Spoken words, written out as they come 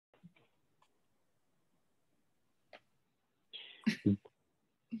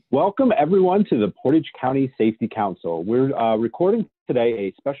Welcome, everyone, to the Portage County Safety Council. We're recording today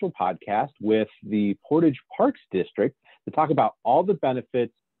a special podcast with the Portage Parks District to talk about all the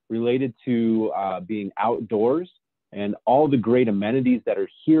benefits related to being outdoors and all the great amenities that are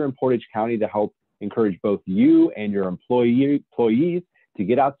here in Portage County to help encourage both you and your employees to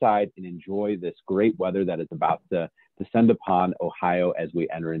get outside and enjoy this great weather that is about to descend upon Ohio as we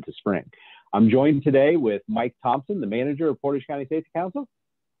enter into spring. I'm joined today with Mike Thompson, the manager of Portage County Safety Council.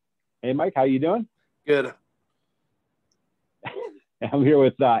 Hey, Mike, how you doing? Good. I'm here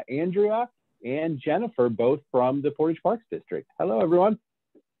with Andrea and Jennifer, both from the Portage Parks District. Hello, everyone.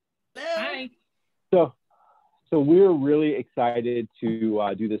 Hi. So we're really excited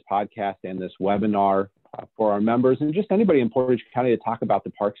to do this podcast and this webinar for our members and just anybody in Portage County to talk about the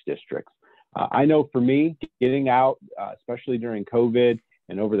Parks Districts. I know for me, getting out, especially during COVID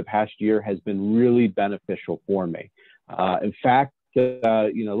and over the past year, has been really beneficial for me. In fact, a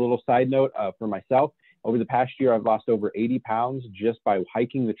little side note for myself, over the past year, I've lost over 80 pounds just by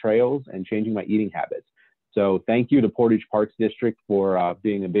hiking the trails and changing my eating habits. So thank you to Portage Parks District for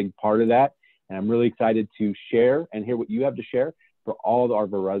being a big part of that. And I'm really excited to share and hear what you have to share for all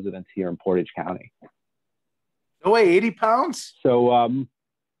of our residents here in Portage County. No way, 80 pounds? So,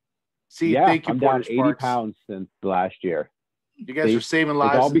 thank you, I'm Portage down 80 Parks. pounds since last year. You guys are saving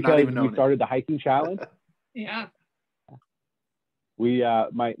lives. It's all because and not even we started the hiking challenge. Yeah. We,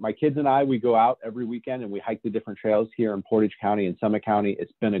 my kids and I, we go out every weekend and we hike the different trails here in Portage County and Summit County.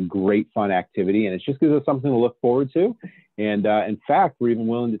 It's been a great, fun activity, and it just gives us something to look forward to. And in fact, we're even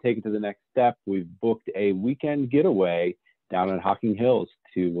willing to take it to the next step. We've booked a weekend getaway down in Hocking Hills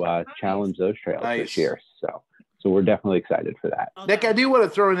to challenge those trails this year. So we're definitely excited for that. Nick, I do want to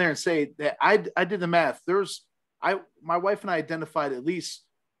throw in there and say that I did the math. My wife and I identified at least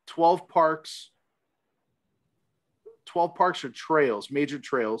 12 parks or trails, major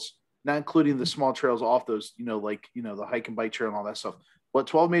trails, not including the small trails off those, the hike and bike trail and all that stuff, but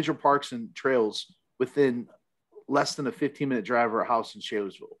 12 major parks and trails within less than a 15-minute drive of our house in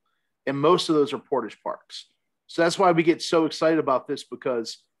Shaler'sville. And most of those are Portage Parks. So that's why we get so excited about this,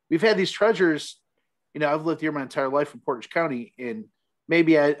 because we've had these treasures. I've lived here my entire life in Portage County, and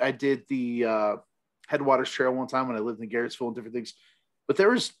maybe I did the Headwaters Trail one time when I lived in Garrettsville and different things. But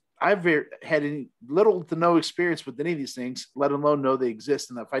I've had any little to no experience with any of these things, let alone know they exist.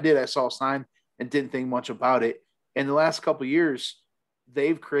 And if I did, I saw a sign and didn't think much about it. In the last couple of years,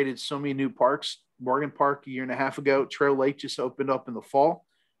 they've created so many new parks. Morgan Park a year and a half ago, Trail Lake just opened up in the fall,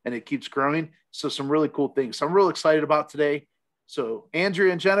 and it keeps growing. So some really cool things. So I'm real excited about today. So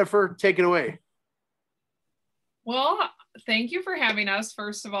Andrea and Jennifer, take it away. Well, thank you for having us.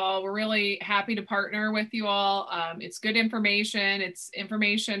 First of all, we're really happy to partner with you all. It's good information. It's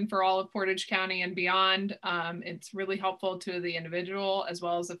information for all of Portage County and beyond. It's really helpful to the individual as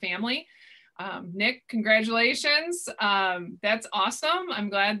well as the family. Nick, congratulations. That's awesome. I'm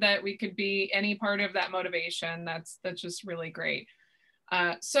glad that we could be any part of that motivation. That's just really great.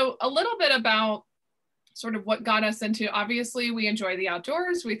 So a little bit about sort of what got us into, obviously we enjoy the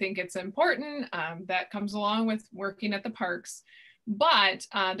outdoors. We think it's important. That comes along with working at the parks. But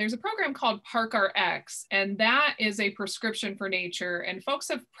there's a program called Park RX, and that is a prescription for nature. And folks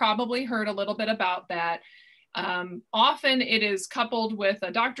have probably heard a little bit about that. Often it is coupled with a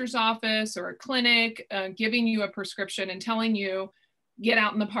doctor's office or a clinic giving you a prescription and telling you, get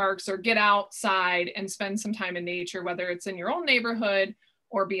out in the parks or get outside and spend some time in nature, whether it's in your own neighborhood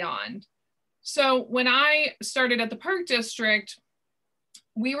or beyond. So when I started at the Park District,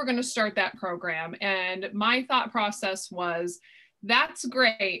 we were going to start that program. And my thought process was, that's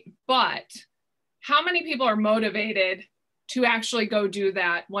great, but how many people are motivated to actually go do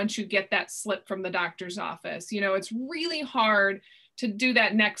that once you get that slip from the doctor's office? It's really hard to do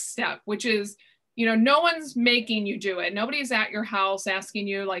that next step, which is, no one's making you do it. Nobody's at your house asking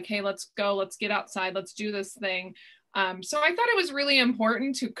you like, hey, let's go, let's get outside, let's do this thing. So I thought it was really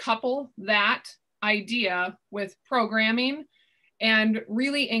important to couple that idea with programming and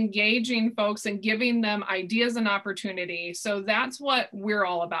really engaging folks and giving them ideas and opportunity. So that's what we're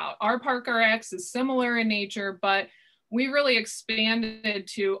all about. Our Park RX is similar in nature, but we really expanded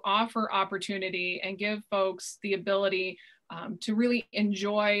to offer opportunity and give folks the ability to really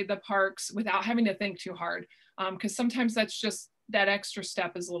enjoy the parks without having to think too hard. Because sometimes that's just, that extra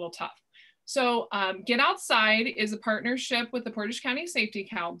step is a little tough. So Get Outside is a partnership with the Portage County Safety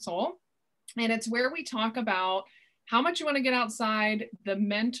Council, and it's where we talk about how much you want to get outside, the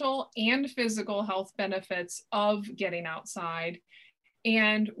mental and physical health benefits of getting outside,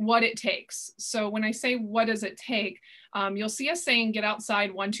 and what it takes. So when I say what does it take, you'll see us saying get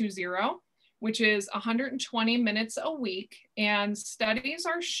outside 120, which is 120 minutes a week. And studies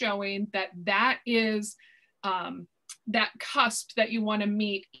are showing that that is that cusp that you want to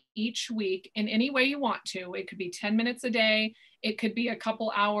meet each week in any way you want to. It could be 10 minutes a day. It could be a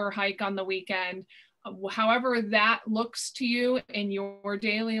couple hour hike on the weekend. However that looks to you in your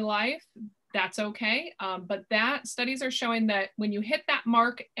daily life, that's okay. But that studies are showing that when you hit that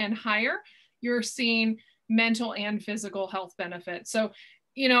mark and higher, you're seeing mental and physical health benefits. So,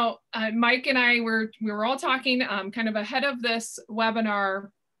 you know, Mike and I we were all talking kind of ahead of this webinar,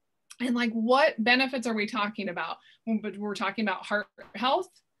 and like, what benefits are we talking about? But we're talking about heart health.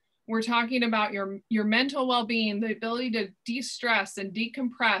 We're talking about your mental well-being, the ability to de-stress and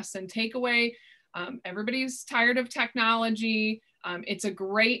decompress and take away. Everybody's tired of technology. It's a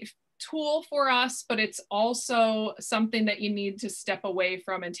great tool for us, but it's also something that you need to step away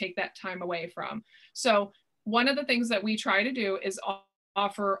from and take that time away from. So one of the things that we try to do is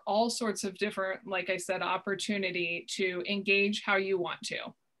offer all sorts of different, like I said, opportunity to engage how you want to.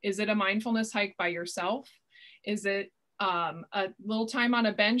 Is it a mindfulness hike by yourself? Is it a little time on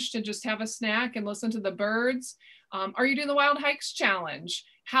a bench to just have a snack and listen to the birds? Are you doing the Wild Hikes Challenge?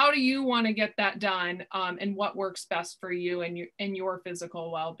 How do you want to get that done, and what works best for you and your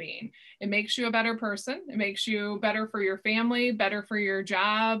physical well-being? It makes you a better person. It makes you better for your family, better for your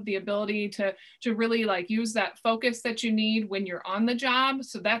job, the ability to really like use that focus that you need when you're on the job.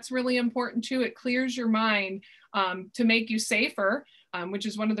 So that's really important too. It clears your mind to make you safer. Which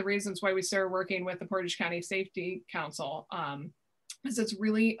is one of the reasons why we started working with the Portage County Safety Council, because it's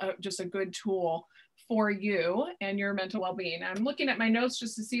really just a good tool for you and your mental well-being. I'm looking at my notes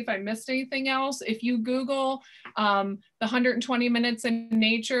just to see if I missed anything else. If you Google the 120 minutes in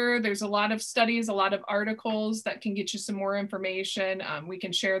nature, there's a lot of studies, a lot of articles that can get you some more information. We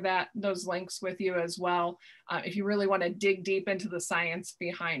can share those links with you as well if you really want to dig deep into the science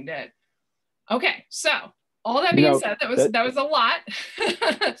behind it. Okay, so all that being said, that was a lot.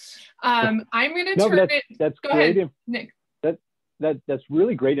 I'm going to turn it. That's go great, ahead, Nick. That's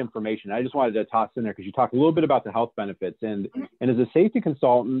really great information. I just wanted to toss in there because you talked a little bit about the health benefits, and as a safety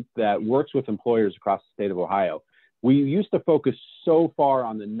consultant that works with employers across the state of Ohio, we used to focus so far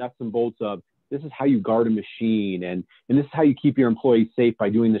on the nuts and bolts of this is how you guard a machine, and this is how you keep your employees safe by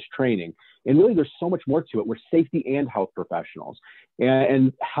doing this training. And really, there's so much more to it. We're safety and health professionals.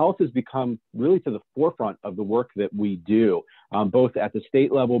 And health has become really to the forefront of the work that we do, both at the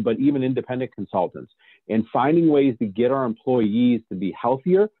state level, but even independent consultants. And finding ways to get our employees to be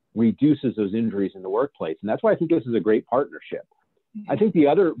healthier reduces those injuries in the workplace. And that's why I think this is a great partnership. I think the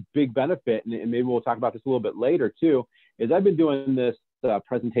other big benefit, and maybe we'll talk about this a little bit later too, is I've been doing this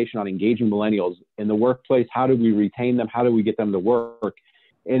presentation on engaging millennials in the workplace. How do we retain them? How do we get them to work?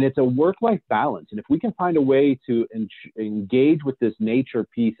 And it's a work-life balance. And if we can find a way to engage with this nature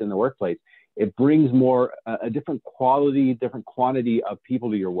piece in the workplace, it brings more, a different quality, different quantity of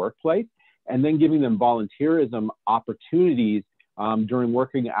people to your workplace. And then giving them volunteerism opportunities during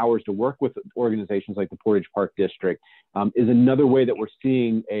working hours to work with organizations like the Portage Park District is another way that we're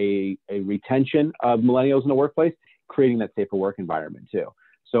seeing a retention of millennials in the workplace, creating that safer work environment too.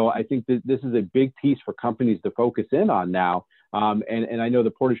 So I think that this is a big piece for companies to focus in on now. And I know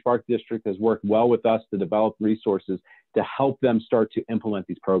the Portage Park District has worked well with us to develop resources to help them start to implement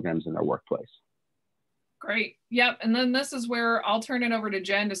these programs in their workplace. Great. Yep. And then this is where I'll turn it over to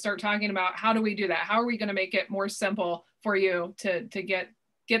Jen to start talking about how do we do that? How are we going to make it more simple for you to get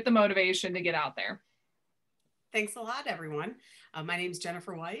the motivation to get out there? Thanks a lot, everyone. My name is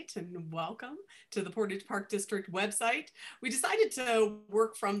Jennifer White, and welcome to the Portage Park District website. We decided to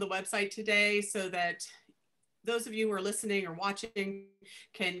work from the website today so that those of you who are listening or watching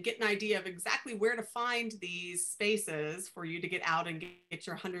can get an idea of exactly where to find these spaces for you to get out and get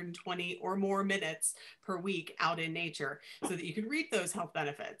your 120 or more minutes per week out in nature so that you can reap those health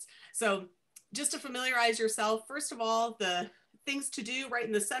benefits. So just to familiarize yourself, first of all, the things to do right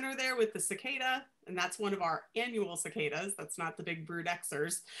in the center there with the cicada, and that's one of our annual cicadas. That's not the big brood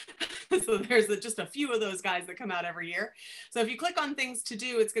Xers. So there's just a few of those guys that come out every year. So if you click on things to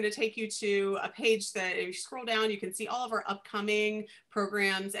do, it's going to take you to a page that if you scroll down, you can see all of our upcoming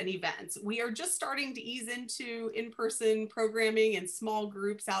programs and events. We are just starting to ease into in-person programming in small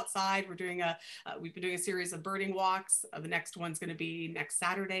groups outside. We've been doing a series of birding walks. The next one's going to be next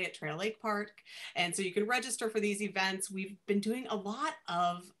Saturday at Trail Lake Park. And so you can register for these events. We've been doing a lot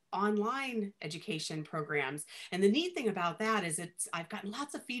of online education programs. And the neat thing about that is I've gotten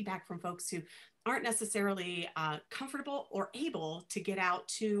lots of feedback from folks who aren't necessarily comfortable or able to get out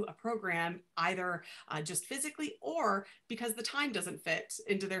to a program either just physically or because the time doesn't fit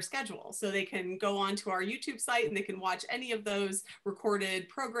into their schedule. So they can go onto our YouTube site and they can watch any of those recorded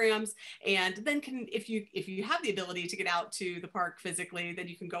programs. And then if you have the ability to get out to the park physically, then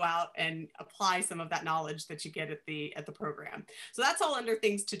you can go out and apply some of that knowledge that you get at the program. So that's all under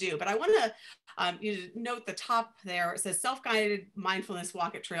things to do. But I want to note the top there. It says self-guided mindfulness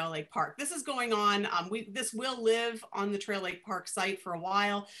walk at Trail Lake Park. This is going on. This will live on the Trail Lake Park site for a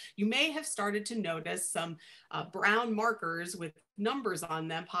while. You may have started to notice some brown markers with numbers on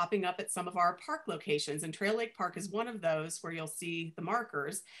them popping up at some of our park locations. And Trail Lake Park is one of those where you'll see the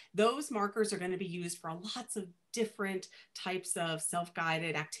markers. Those markers are going to be used for lots of different types of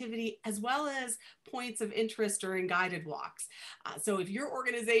self-guided activity, as well as points of interest during guided walks. So if your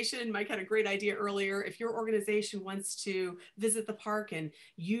organization, Mike had a great idea earlier, if your organization wants to visit the park and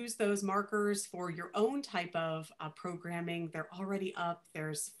use those markers for your own type of programming, they're already up.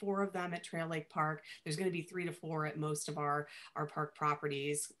 There's 4 of them at Trail Lake Park. There's going to be 3 to 4 at most of our park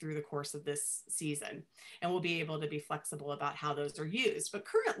properties through the course of this season. And we'll be able to be flexible about how those are used. But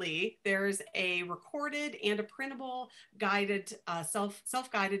currently there's a recorded and a printable guided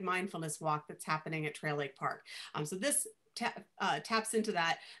self-guided mindfulness walk that's happening at Trail Lake Park. So this taps into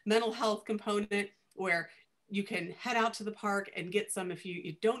that mental health component where you can head out to the park and get some, if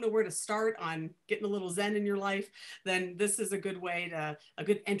you don't know where to start on getting a little Zen in your life, then this is a good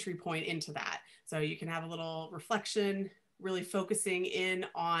good entry point into that. So you can have a little reflection, really focusing in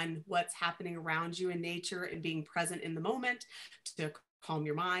on what's happening around you in nature and being present in the moment to calm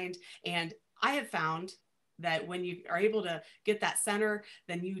your mind. And I have found that when you are able to get that center,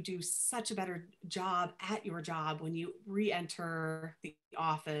 then you do such a better job at your job when you re-enter the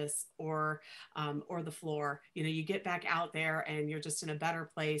office or the floor. You get back out there and you're just in a better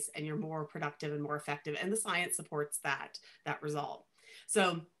place and you're more productive and more effective. And the science supports that result.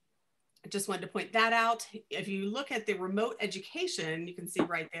 So I just wanted to point that out. If you look at the remote education, you can see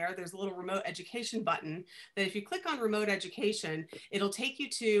right there, there's a little remote education button that if you click on remote education, it'll take you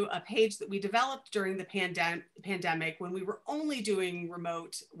to a page that we developed during the pandemic when we were only doing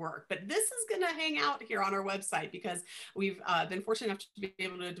remote work. But this is going to hang out here on our website because we've been fortunate enough to be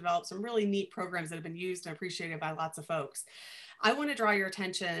able to develop some really neat programs that have been used and appreciated by lots of folks. I want to draw your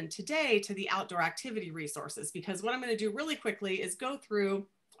attention today to the outdoor activity resources, because what I'm going to do really quickly is go through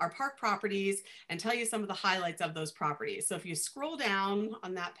our park properties and tell you some of the highlights of those properties. So if you scroll down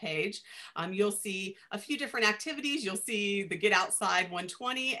on that page, you'll see a few different activities. You'll see the Get Outside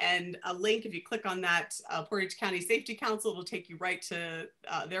 120 and a link. If you click on that Portage County Safety Council, it'll take you right to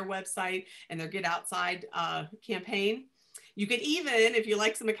their website and their Get Outside campaign. You can even, if you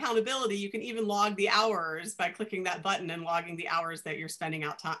like some accountability, you can even log the hours by clicking that button and logging the hours that you're spending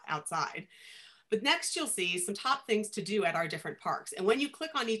outside. But next you'll see some top things to do at our different parks. And when you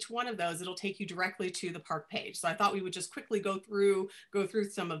click on each one of those, it'll take you directly to the park page. So I thought we would just quickly go through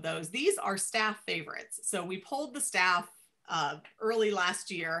some of those. These are staff favorites. So we polled the staff early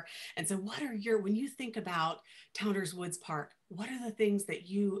last year. And so when you think about Towner's Woods Park, what are the things that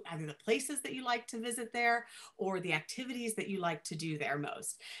either the places that you like to visit there or the activities that you like to do there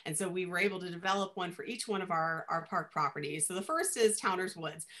most? And so we were able to develop one for each one of our park properties. So the first is Towner's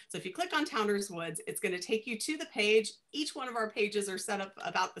Woods. So if you click on Towner's Woods, it's going to take you to the page. Each one of our pages are set up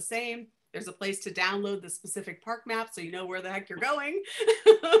about the same. There's a place to download the specific park map so you know where the heck you're going.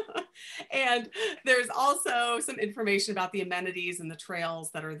 And there's also some information about the amenities and the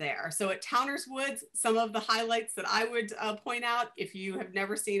trails that are there. So at Towner's Woods, some of the highlights that I would point out, if you have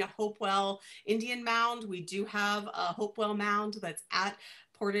never seen a Hopewell Indian Mound, we do have a Hopewell Mound that's at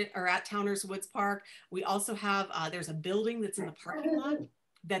Towner's Woods Park. We also have, there's a building that's in the parking lot.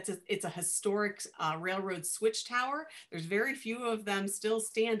 It's a historic railroad switch tower. There's very few of them still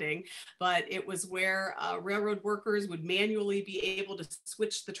standing, but it was where railroad workers would manually be able to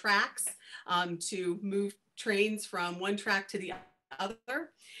switch the tracks to move trains from one track to the other.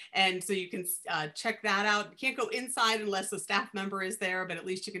 And so you can check that out. You can't go inside unless a staff member is there, but at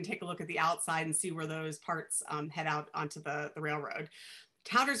least you can take a look at the outside and see where those parts head out onto the railroad.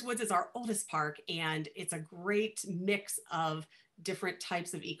 Towner's Woods is our oldest park, and it's a great mix of different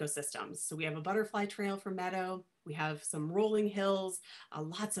types of ecosystems. So we have a butterfly trail for meadow. We have some rolling hills,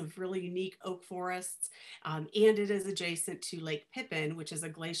 lots of really unique oak forests, and it is adjacent to Lake Pippin, which is a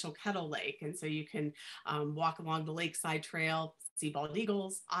glacial kettle lake. And so you can walk along the lakeside trail, see bald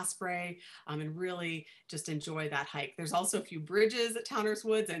eagles, osprey, and really just enjoy that hike. There's also a few bridges at Towners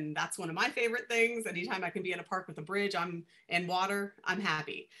Woods, and that's one of my favorite things. Anytime I can be in a park with a bridge, and water, I'm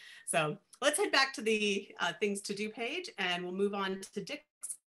happy. So let's head back to the things to do page, and we'll move on to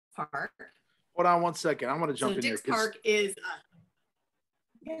Dick's Park. Hold on one second. I want to jump in Dick's here. Park is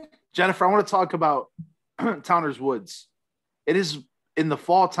Jennifer, I want to talk about Towners Woods. It is in the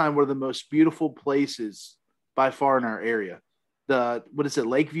fall time one of the most beautiful places by far in our area. What is it,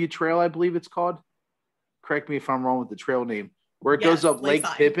 Lakeview Trail, I believe it's called? Correct me if I'm wrong with the trail name. Where it goes up Lake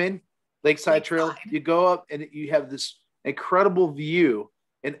Pippin, Lakeside Trail. You go up and you have this incredible view,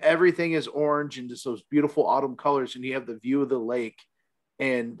 and everything is orange and just those beautiful autumn colors, and you have the view of the lake.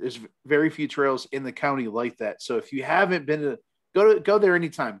 And there's very few trails in the county like that. So if you haven't been to go there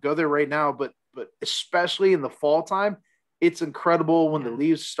anytime, go there right now. But especially in the fall time, it's incredible when the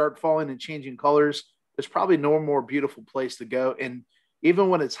leaves start falling and changing colors. There's probably no more beautiful place to go. And even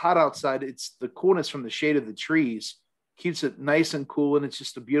when it's hot outside, it's the coolness from the shade of the trees keeps it nice and cool. And it's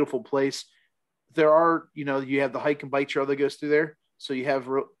just a beautiful place. There are, you have the hike and bike trail that goes through there. So you have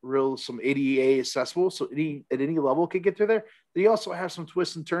some ADA accessible. So at any level could get through there. They also have some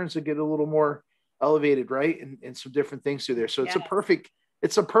twists and turns that get a little more elevated, right? And some different things through there. So it's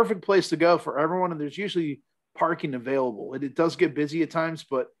a perfect place to go for everyone. And there's usually parking available. And it does get busy at times,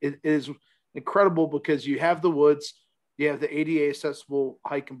 but it is incredible because you have the woods, you have the ADA accessible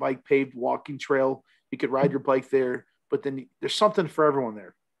hike and bike paved walking trail. You could ride your bike there, but then there's something for everyone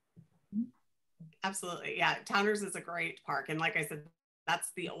there. Absolutely. Yeah. Towners is a great park. And like I said,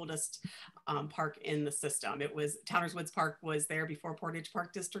 that's the oldest park in the system. It was Towners Woods Park was there before Portage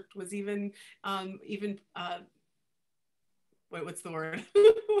Park District was even what's the word?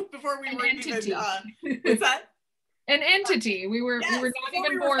 Before we were entity. Even, what's that? An entity. We were not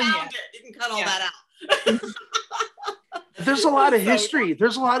even born yet. You can cut all that out. There's a lot of history.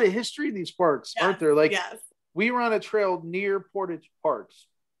 There's a lot of history in these parks, aren't there? Like we were on a trail near Portage Parks.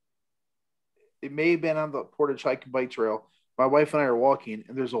 It may have been on the Portage Hike and Bike Trail. My wife and I are walking,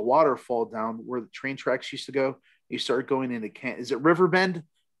 and there's a waterfall down where the train tracks used to go. You start going into is it Riverbend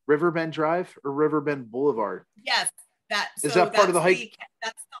Drive or Riverbend Boulevard? Yes, is that part of the hike?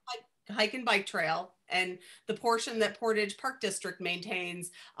 That's the hike and bike trail, and the portion that Portage Park District maintains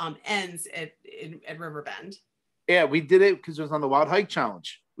ends at Riverbend. Yeah, we did it because it was on the Wild Hike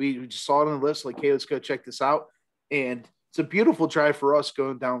Challenge. We just saw it on the list, like, hey, let's go check this out. And it's a beautiful drive for us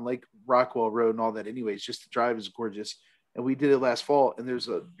going down Lake Rockwell Road and all that. Anyways, just the drive is gorgeous. And we did it last fall, and there's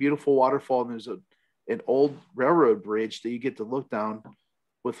a beautiful waterfall, and there's an old railroad bridge that you get to look down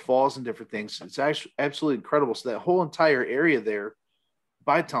with falls and different things. It's actually absolutely incredible. So that whole entire area there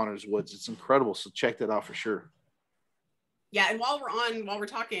by Towners Woods, it's incredible. So check that out for sure. Yeah, and while we're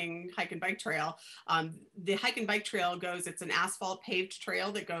talking hike and bike trail, the hike and bike trail it's an asphalt paved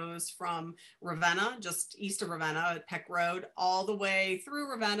trail that goes from Ravenna, just east of Ravenna at Peck Road, all the way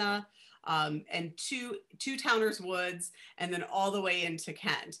through Ravenna, and to Towners Woods, and then all the way into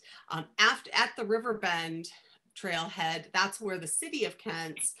Kent. At the Riverbend trailhead, that's where the city of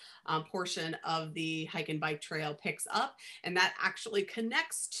Kent's portion of the hike and bike trail picks up, and that actually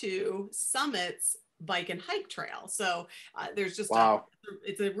connects to Summit's bike and hike trail. So there's just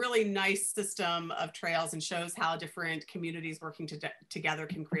it's a really nice system of trails, and shows how different communities working together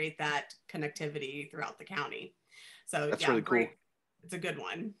can create that connectivity throughout the county. So that's really cool. It's a good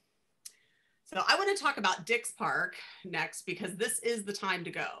one. So I want to talk about Dick's Park next, because this is the time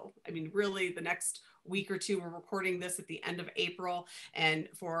to go. I mean, really the next week or two, we're recording this at the end of April, and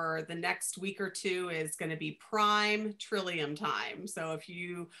for the next week or two is going to be prime trillium time. So if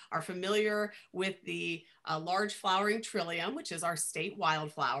you are familiar with the large flowering trillium, which is our state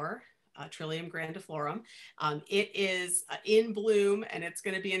wildflower, Trillium grandiflorum, it is in bloom, and it's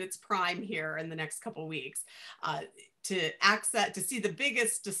going to be in its prime here in the next couple weeks. To see the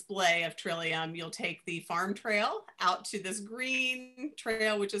biggest display of trillium, you'll take the farm trail out to this green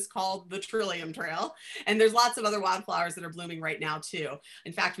trail, which is called the Trillium Trail. And there's lots of other wildflowers that are blooming right now too.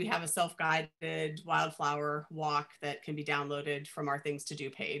 In fact, we have a self-guided wildflower walk that can be downloaded from our Things to Do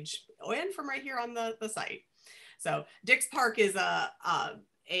page and from right here on the site. So Dick's Park is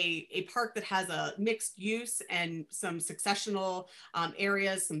a park that has a mixed use and some successional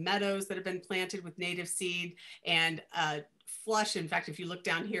areas, some meadows that have been planted with native seed, and flush. In fact, if you look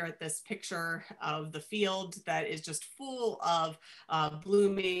down here at this picture of the field that is just full of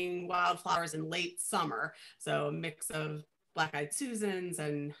blooming wildflowers in late summer, so a mix of black-eyed Susans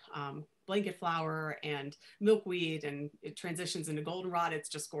and blanket flower and milkweed, and it transitions into goldenrod. It's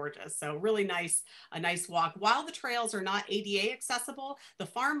just gorgeous. So really nice, a nice walk. While the trails are not ADA accessible, the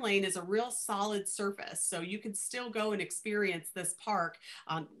farm lane is a real solid surface. So you can still go and experience this park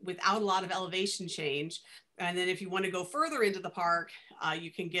without a lot of elevation change. And then if you want to go further into the park,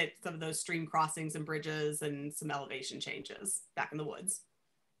 you can get some of those stream crossings and bridges and some elevation changes back in the woods.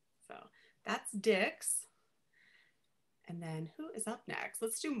 So that's Dick's. And then who is up next?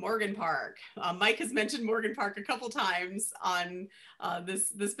 Let's do Morgan Park. Mike has mentioned Morgan Park a couple times on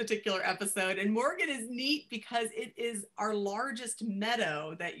this particular episode. And Morgan is neat because it is our largest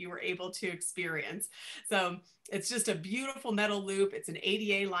meadow that you were able to experience. So it's just a beautiful meadow loop. It's an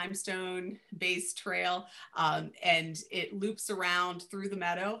ADA limestone based trail, and it loops around through the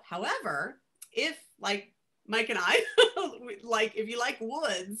meadow. However, if like Mike and I, if you like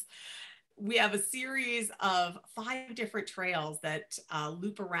woods, we have a series of 5 different trails that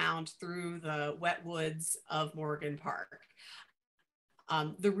loop around through the wet woods of Morgan Park.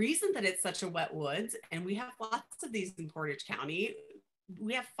 The reason that it's such a wet woods, and we have lots of these in Portage County,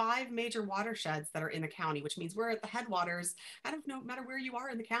 we have 5 major watersheds that are in the county, which means we're at the headwaters, kind of no matter where you are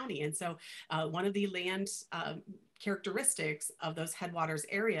in the county. And so one of the land characteristics of those headwaters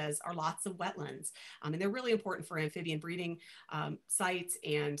areas are lots of wetlands. And they're really important for amphibian breeding sites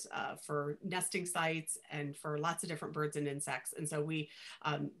and for nesting sites and for lots of different birds and insects. And so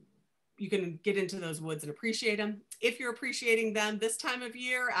you can get into those woods and appreciate them. If you're appreciating them this time of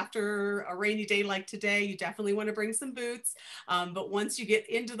year, after a rainy day like today, you definitely want to bring some boots. But once you get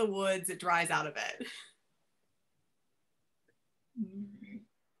into the woods, it dries out a bit.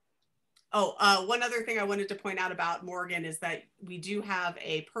 Oh, one other thing I wanted to point out about Morgan is that we do have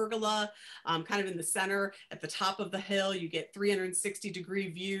a pergola kind of in the center at the top of the hill. You get 360-degree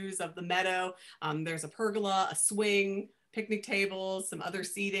views of the meadow. There's a pergola, a swing, picnic tables, some other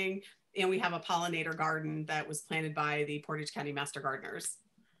seating, and we have a pollinator garden that was planted by the Portage County Master Gardeners.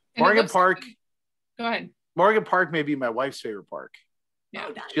 Morgan Park. Go ahead. Morgan Park may be my wife's favorite park. Yeah.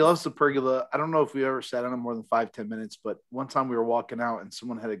 Oh, nice. She loves the pergola. I don't know if we ever sat on it more than 5-10 minutes, but one time we were walking out and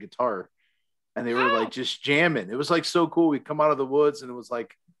someone had a guitar and they were like just jamming. It was like so cool. We come out of the woods and it was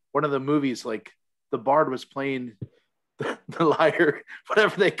like one of the movies, like the bard was playing the lyre,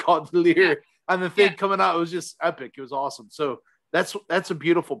 whatever they called the lyre, and the thing coming out. It was just epic. It was awesome. So that's a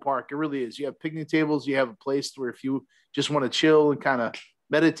beautiful park. It really is. You have picnic tables. You have a place where if you just want to chill and kind of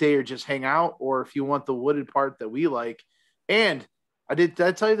meditate or just hang out, or if you want the wooded part that we like. And did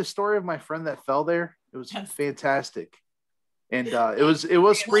I tell you the story of my friend that fell there? It was fantastic. And it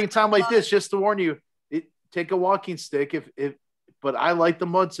was springtime like this, just to warn you, take a walking stick but I like the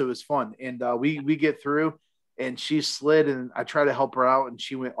mud, so it was fun. And we get through and she slid and I tried to help her out and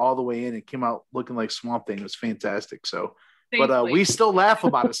she went all the way in and came out looking like Swamp Thing. It was fantastic. So, but we still laugh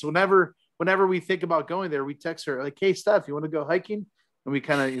about it. So whenever we think about going there, we text her like, hey, Steph, you want to go hiking? And we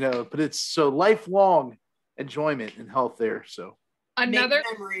kind of, but it's so lifelong enjoyment and health there. So another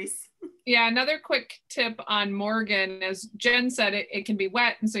memories. Yeah, another quick tip on Morgan, as Jen said, it can be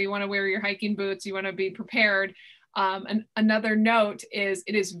wet. And so you want to wear your hiking boots. You want to be prepared. And another note is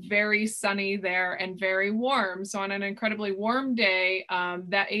it is very sunny there and very warm. So on an incredibly warm day,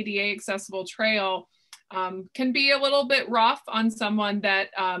 that ADA accessible trail can be a little bit rough on someone that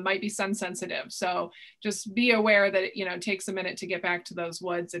might be sun sensitive. So just be aware that it takes a minute to get back to those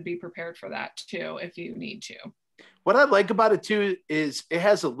woods and be prepared for that too, if you need to. What I like about it too is it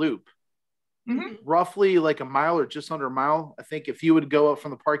has a loop. Mm-hmm. Roughly like a mile or just under a mile. I think if you would go up from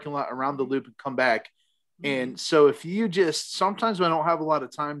the parking lot around the loop and come back. And so if you sometimes I don't have a lot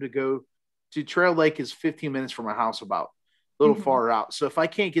of time to go to Trail Lake is 15 minutes from my house, about a little far out. So if I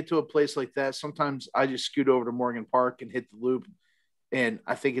can't get to a place like that, sometimes I just scoot over to Morgan Park and hit the loop. And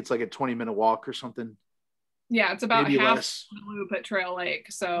I think it's like a 20-minute walk or something. Yeah, it's about half less. the loop at Trail Lake.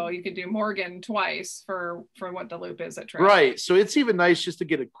 So you could do Morgan twice for what the loop is at Trail Right. Lake. So it's even nice just to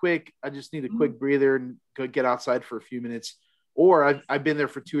get I just need a quick breather and go get outside for a few minutes. Or I've been there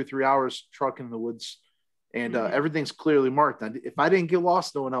for 2 or 3 hours trucking in the woods and everything's clearly marked. And if I didn't get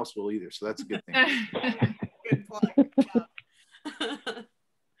lost, no one else will either. So that's a good thing. Good plug.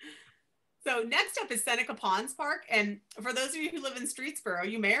 So next up is Seneca Ponds Park. And for those of you who live in Streetsboro,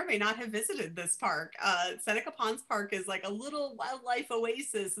 you may or may not have visited this park. Seneca Ponds Park is like a little wildlife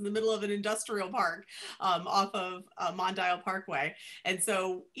oasis in the middle of an industrial park off of Mondial Parkway. And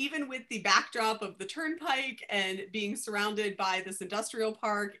so even with the backdrop of the turnpike and being surrounded by this industrial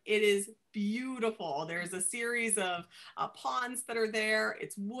park, it is beautiful. There's a series of ponds that are there.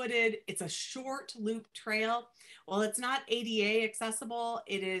 It's wooded. It's a short loop trail. Well, it's not ADA accessible.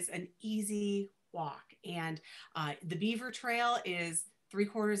 It is an easy walk. And the Beaver Trail is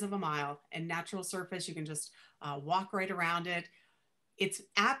 3/4 of a mile and natural surface. You can just walk right around it. It's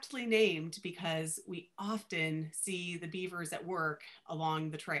aptly named because we often see the beavers at work along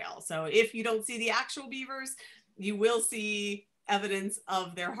the trail. So if you don't see the actual beavers, you will see evidence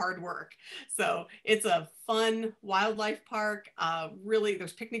of their hard work. So it's a fun wildlife park. Really,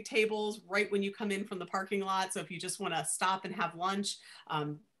 there's picnic tables right when you come in from the parking lot. So if you just want to stop and have lunch,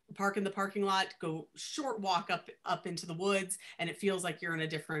 park in the parking lot, go short walk up into the woods, and it feels like you're in a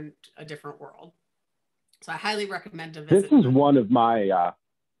different world. So I highly recommend a visit. This is one of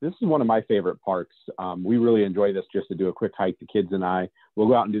my favorite parks. We really enjoy this just to do a quick hike. The kids and I will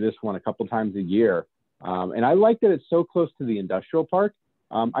go out and do this one a couple times a year. And I like that it's so close to the industrial park.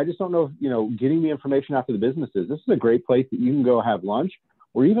 I just don't know if, getting the information out to the businesses. This is a great place that you can go have lunch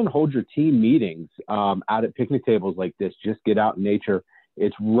or even hold your team meetings out at picnic tables like this. Just get out in nature.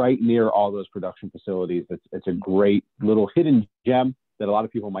 It's right near all those production facilities. It's a great little hidden gem that a lot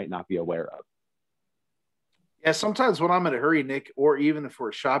of people might not be aware of. Yeah, sometimes when I'm in a hurry, Nick, or even if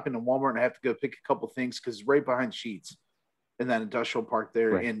we're shopping in Walmart and I have to go pick a couple things because right behind Sheets in that industrial park there,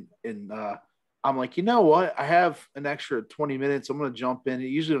 right. and I'm like, you know what? I have an extra 20 minutes. I'm going to jump in. It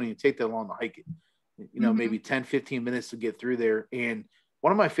usually don't even take that long to hike it. Maybe 10, 15 minutes to get through there. And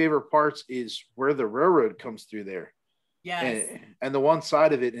one of my favorite parts is where the railroad comes through there. Yes. And the one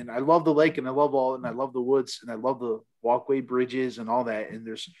side of it, and I love the lake, and I love and I love the woods, and I love the walkway bridges and all that. And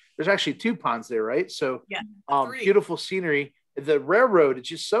there's actually 2 ponds there, right? So, yeah, beautiful scenery. The railroad, it's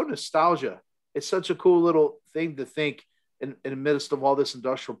just so nostalgia. It's such a cool little thing to think. In the midst of all this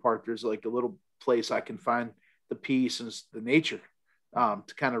industrial park, there's like a little place I can find the peace and the nature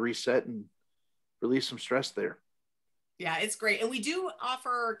to kind of reset and release some stress there. Yeah, it's great. And we do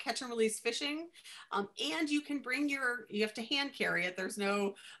offer catch and release fishing. And you can bring you have to hand carry it. There's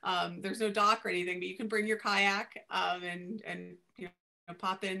no dock or anything, but you can bring your kayak and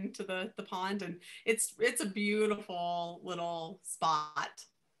pop into the pond. And it's a beautiful little spot.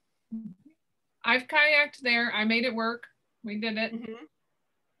 I've kayaked there. I made it work. We did it. Mm-hmm.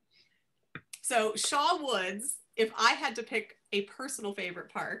 So Shaw Woods, if I had to pick a personal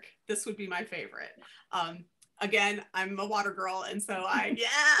favorite park, this would be my favorite. Again, I'm a water girl, and so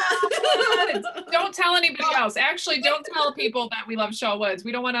Don't tell anybody else. Actually, don't tell people that we love Shaw Woods.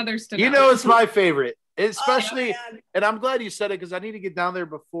 We don't want others to know. It's my favorite, especially, and I'm glad you said it because I need to get down there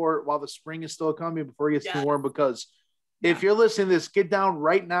while the spring is still coming, before it gets too warm, because if you're listening to this, get down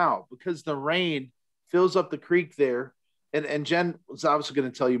right now because the rain fills up the creek there. And Jen was obviously going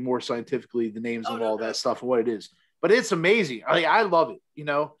to tell you more scientifically the names of all that stuff and what it is. But it's amazing. I love it.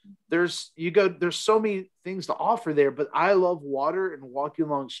 There's so many things to offer there, but I love water and walking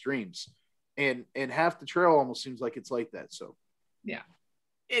along streams, and half the trail almost seems like it's like that. So, yeah,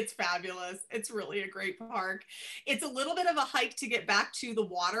 it's fabulous. It's really a great park. It's a little bit of a hike to get back to the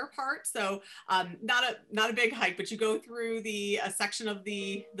water part. So, not a big hike, but you go through a section of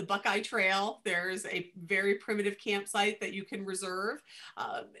the Buckeye Trail. There's a very primitive campsite that you can reserve,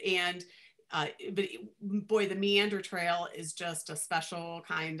 but boy, the Meander Trail is just a special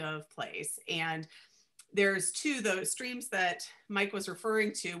kind of place. And there's those streams that Mike was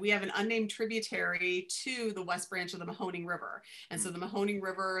referring to. We have an unnamed tributary to the West Branch of the Mahoning River. And so the Mahoning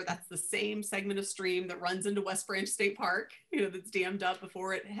River, that's the same segment of stream that runs into West Branch State Park, that's dammed up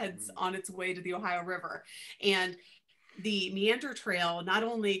before it heads on its way to the Ohio River. And the Meander Trail not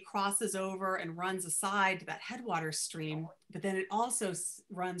only crosses over and runs aside that headwater stream, but then it also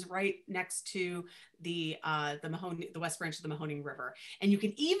runs right next to the West Branch of the Mahoning River. And you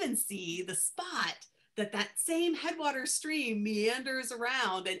can even see the spot that same headwater stream meanders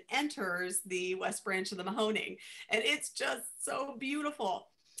around and enters the West Branch of the Mahoning. And it's just so beautiful.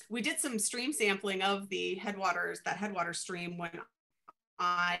 We did some stream sampling of that headwater stream when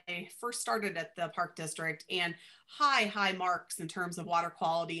I first started at the park district, and high marks in terms of water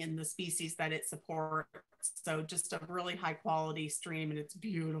quality and the species that it supports. So just a really high quality stream, and it's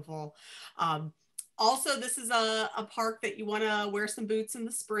beautiful. Also, this is a park that you want to wear some boots in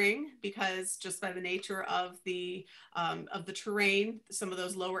the spring, because just by the nature of the terrain, some of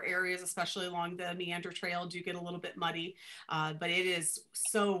those lower areas, especially along the Meander Trail, do get a little bit muddy, but it is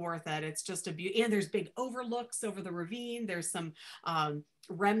so worth it. It's just a beauty, and there's big overlooks over the ravine. There's some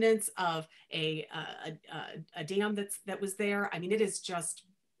remnants of a dam that was there. I mean, it's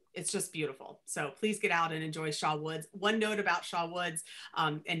just beautiful. So please get out and enjoy Shaw Woods. One note about Shaw Woods,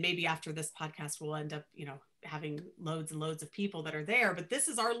 and maybe after this podcast, we'll end up, having loads and loads of people that are there, but this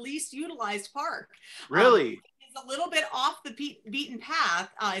is our least utilized park. Really? It's a little bit off the beaten path.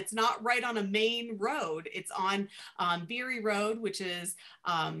 It's not right on a main road. It's on Beery Road, which is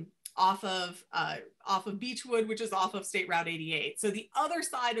off of Beechwood, which is off of State Route 88. So the other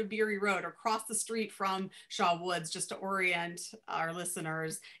side of Beery Road, across the street from Shaw Woods, just to orient our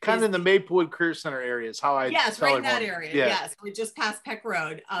listeners. Kind of in the Maplewood Career Center area is how I Yes, tell right in everyone. that area. Yeah. Yes, we just past Peck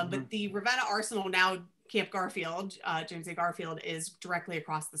Road. But the Ravenna Arsenal, now Camp Garfield, James A. Garfield, is directly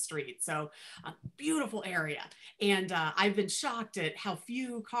across the street. So beautiful area. And I've been shocked at how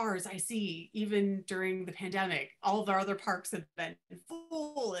few cars I see, even during the pandemic. All of our other parks have been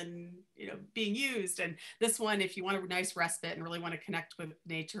full and, you know, being used. And this one, if you want a nice respite and really want to connect with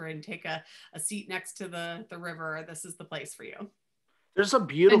nature and take a seat next to the river, this is the place for you. There's a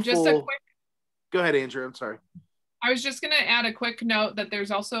beautiful. And just a quick, go ahead, Andrew. I'm sorry. I was just going to add a quick note that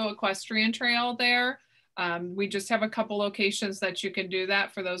there's also equestrian trail there. We just have a couple locations that you can do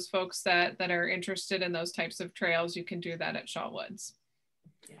that for those folks that are interested in those types of trails. You can do that at Shaw Woods.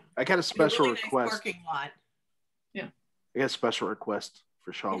 Yeah. I got a special really request. Nice parking lot. Yeah. I got a special request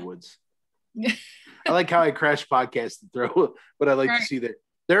for Shaw Woods. I like how I crash podcasts to throw what I like to see there.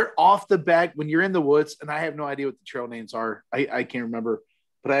 They're off the back when you're in the woods, and I have no idea what the trail names are. I can't remember,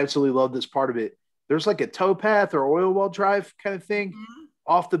 but I absolutely love this part of it. There's like a towpath or oil well drive kind of thing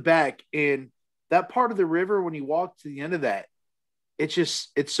off the back, and that part of the river, when you walk to the end of that, it's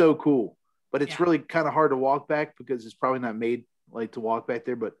so cool. But it's really kind of hard to walk back because it's probably not made like to walk back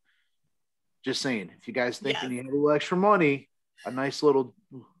there. But just saying, if you guys thinking you have a little extra money, a nice little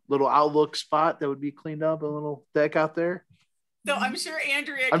outlook spot that would be cleaned up, a little deck out there. So I'm sure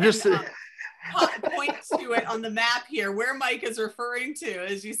Andrea can point to it on the map here where Mike is referring to.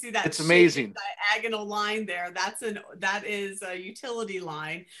 As you see that, it's amazing diagonal line there. That is a utility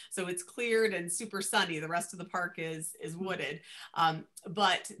line, so it's cleared and super sunny. The rest of the park is wooded,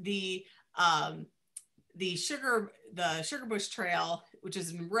 but the sugar bush trail, which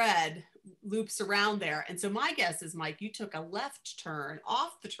is in red, loops around there. And so my guess is, Mike, you took a left turn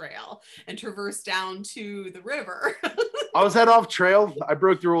off the trail and traversed down to the river. Oh, was that off trail? I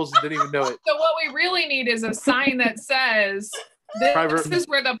broke the rules and didn't even know it. So what we really need is a sign that says, this is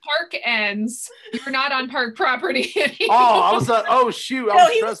where the park ends. You're not on park property anymore. Oh, I was like, oh shoot, I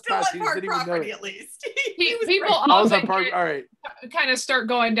was trespassing. He was still on park property at least. People often all right. kind of start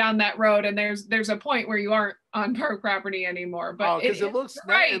going down that road, and there's a point where you aren't on park property anymore. But because it looks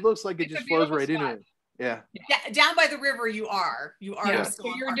like it just flows right into it. Yeah. Down by the river, you are. Yeah.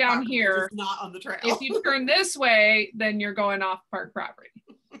 So you're down here, not on the trail. If you turn this way, then you're going off park property.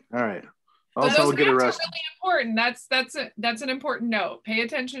 All right. So those maps are really important. That's an important note. Pay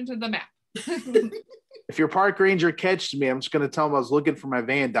attention to the map. If your park ranger catches me, I'm just going to tell him I was looking for my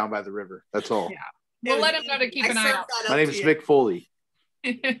van down by the river. That's all. Yeah. We'll let him know to keep an eye out. My name is Vic Foley,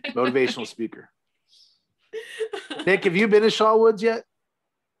 motivational speaker. Nick, have you been to Shaw Woods yet?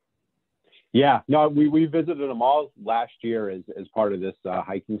 Yeah, no, we visited them all last year as part of this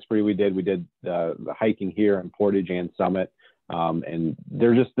hiking spree we did. We did the hiking here in Portage and Summit. And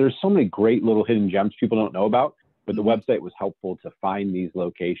there's so many great little hidden gems people don't know about, but the website was helpful to find these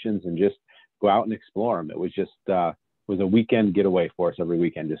locations and just go out and explore them. It was just was a weekend getaway for us every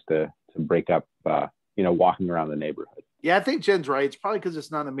weekend, just to break up, walking around the neighborhood. Yeah, I think Jen's right. It's probably because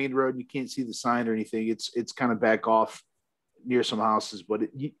it's not a main road and you can't see the sign or anything. It's kind of back off near some houses, but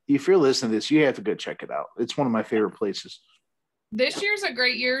if you're listening to this, you have to go check it out. It's one of my favorite places. This year's a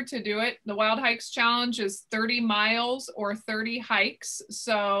great year to do it. The Wild Hikes Challenge is 30 miles or 30 hikes.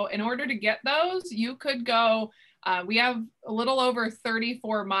 So in order to get those, you could go, we have a little over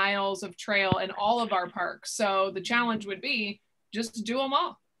 34 miles of trail in all of our parks. So the challenge would be just do them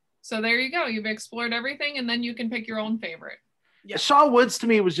all. So there you go. You've explored everything, and then you can pick your own favorite. Yeah. Shaw Woods to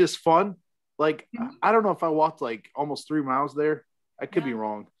me was just fun. Like, I don't know if I walked like almost 3 miles there. I could be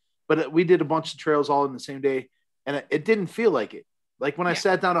wrong, but we did a bunch of trails all in the same day. And it didn't feel like it. Like when I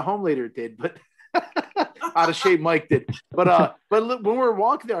sat down at home later, it did, but out of shape Mike did. But when we were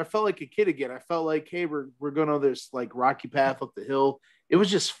walking there, I felt like a kid again. I felt like, hey, we're going on this like rocky path up the hill. It was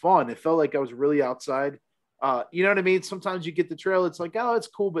just fun. It felt like I was really outside. You know what I mean? Sometimes you get the trail, it's like, oh, it's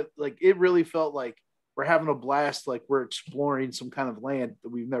cool. But like, it really felt like we're having a blast. Like we're exploring some kind of land that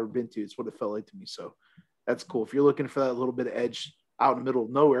we've never been to. It's what it felt like to me. So that's cool. If you're looking for that little bit of edge out in the middle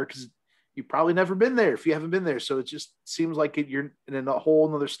of nowhere, because you've probably never been there if you haven't been there. So it just seems like you're in a whole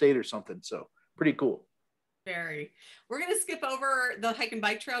nother state or something. So pretty cool. Very. We're going to skip over the hike and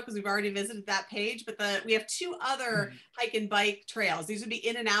bike trail because we've already visited that page, but we have two other hike and bike trails. These would be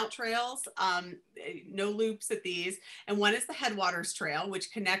in and out trails, no loops at these. And one is the Headwaters Trail,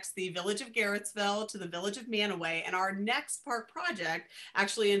 which connects the village of Garrettsville to the village of Manaway. And our next park project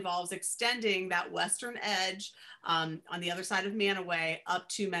actually involves extending that western edge on the other side of Manaway up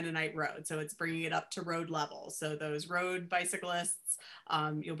to Mennonite Road. So it's bringing it up to road level. So those road bicyclists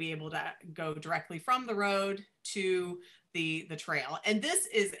You'll be able to go directly from the road to the trail. And this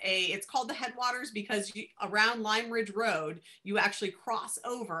is it's called the Headwaters because around Lime Ridge Road, you actually cross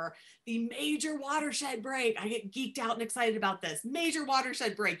over the major watershed break. I get geeked out and excited about this. Major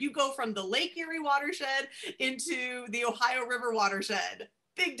watershed break. You go from the Lake Erie watershed into the Ohio River watershed.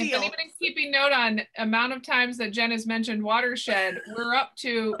 Big deal. If anybody's keeping note on amount of times that Jen has mentioned watershed, we're up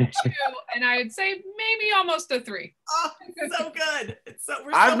to 2, and I'd say maybe almost a 3. Oh, so good.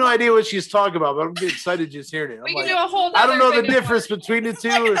 I have no idea what she's talking about, but I'm getting excited just hearing it. We can do a whole I don't know the difference between the two.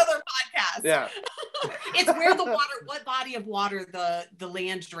 Like another podcast. Yeah. It's where the water, what body of water the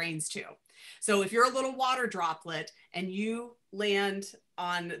land drains to. So if you're a little water droplet and you land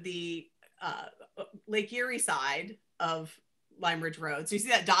on the Lake Erie side of Lime Ridge Road. So you see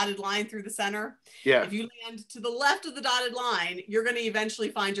that dotted line through the center? Yeah. If you land to the left of the dotted line, you're going to eventually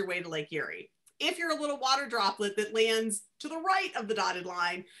find your way to Lake Erie. If you're a little water droplet that lands to the right of the dotted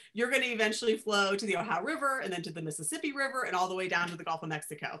line, you're going to eventually flow to the Ohio River and then to the Mississippi River and all the way down to the Gulf of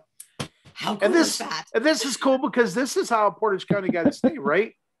Mexico. How cool is that? And this is cool because this is how Portage County got its name,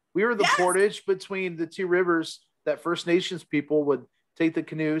 right? We were the portage between the two rivers that First Nations people would take the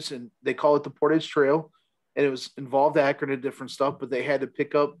canoes, and they call it the Portage Trail. And it was involved Akron and different stuff, but they had to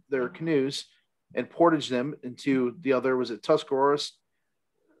pick up their canoes and portage them into the other, was it Tuscarawas?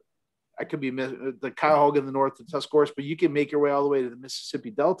 I could be the Cuyahoga in the north of Tuscarawas, but you can make your way all the way to the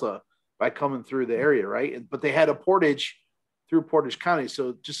Mississippi Delta by coming through the area, right? But they had a portage through Portage County.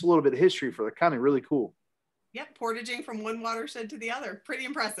 So just a little bit of history for the county. Really cool. Yep. Portaging from one watershed to the other. Pretty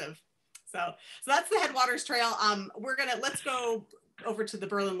impressive. So that's the Headwaters Trail. Let's go over to the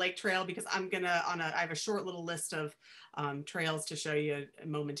Berlin Lake Trail because I have a short little list of trails to show you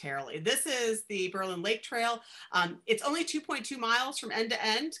momentarily. This is the Berlin Lake Trail. It's only 2.2 miles from end to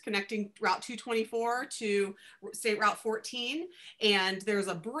end, connecting Route 224 to State Route 14. And there's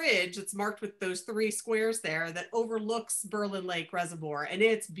a bridge that's marked with those 3 squares there that overlooks Berlin Lake Reservoir. And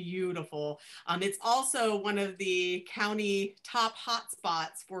it's beautiful. It's also one of the county top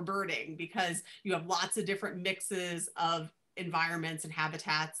hotspots for birding because you have lots of different mixes of environments and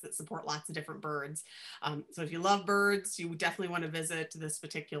habitats that support lots of different birds. So if you love birds, you definitely want to visit this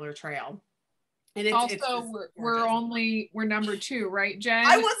particular trail. And we're number 2, right, Jen?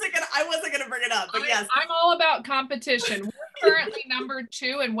 I wasn't gonna bring it up, but yes. I'm all about competition. We're currently number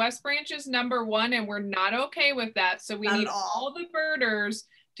 2 and West Branch is number 1, and we're not okay with that. So we need all the birders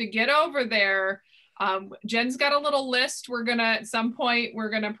to get over there. Jen's got a little list. At some point,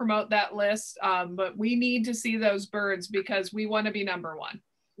 we're gonna promote that list. But we need to see those birds because we want to be number 1.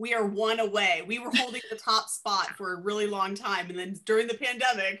 We are 1 away. We were holding the top spot for a really long time. And then during the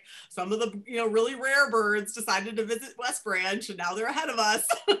pandemic, some of the really rare birds decided to visit West Branch and now they're ahead of us.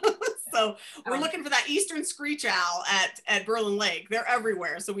 So we're looking for that eastern screech owl at Berlin Lake. They're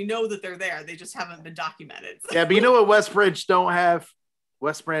everywhere. So we know that they're there. They just haven't been documented. Yeah, but you know what West Branch don't have?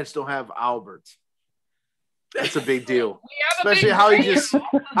 West Branch don't have owlbirds. That's a big deal. Especially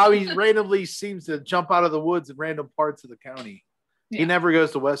how he randomly seems to jump out of the woods in random parts of the county. Yeah. He never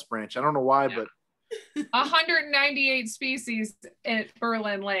goes to West Branch. I don't know why, but 198 species at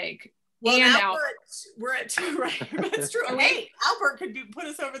Berlin Lake. Well, now we're at 2, right? That's true. Hey, Albert could put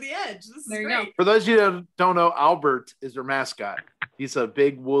us over the edge. This is great. For those of you that don't know, Albert is their mascot. He's a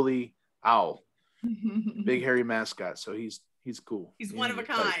big woolly owl, big hairy mascot. So he's cool. He's one of a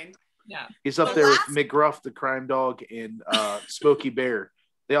kind. Yeah, he's up there with McGruff, the crime dog, and Smokey Bear.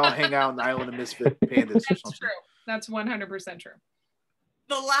 They all hang out on the island of misfit pandas. That's true. That's 100% true.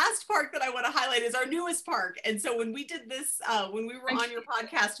 The last park that I want to highlight is our newest park. And so when we did this, when we were on your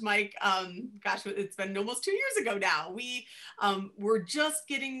podcast, Mike, it's been almost 2 years ago now. We were just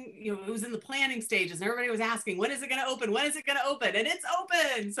getting, it was in the planning stages and everybody was asking, when is it going to open? When is it going to open? And it's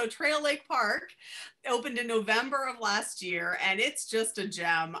open. So Trail Lake Park opened in November of last year, and it's just a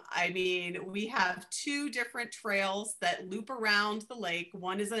gem. I mean, we have 2 different trails that loop around the lake.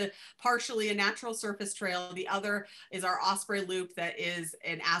 One is partially a natural surface trail. The other is our Osprey Loop that is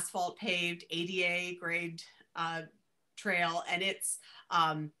an asphalt paved ADA grade trail. And it's,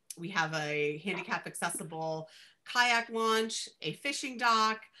 we have a handicap accessible kayak launch, a fishing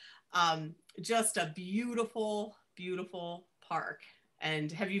dock, just a beautiful, beautiful park.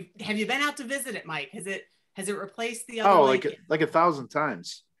 And have you been out to visit it, Mike? Has it replaced the other lake? like 1,000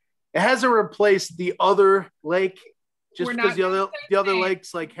 times. It hasn't replaced the other lake just because the other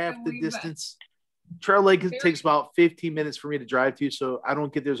lake's like half the distance. Trail Lake takes about 15 minutes for me to drive to, so I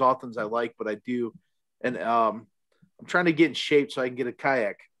don't get there as often as I like, but I do. And I'm trying to get in shape so I can get a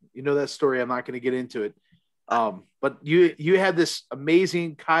kayak. You know that story. I'm not going to get into it. But you had this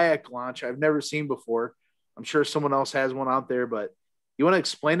amazing kayak launch I've never seen before. I'm sure someone else has one out there, but You want to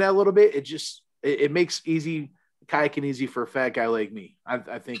explain that a little bit? It makes kayaking easy for a fat guy like me.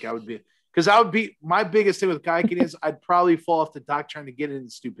 I think I would be, because I would be, my biggest thing with kayaking is I'd probably fall off the dock trying to get in the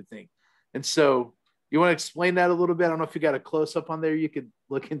stupid thing. And so you want to explain that a little bit? I don't know if you got a close up on there you could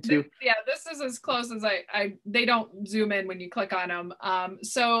look into. Yeah, this is as close as they don't zoom in when you click on them.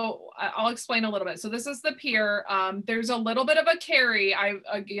 So I'll explain a little bit. So this is the pier. There's a little bit of a carry.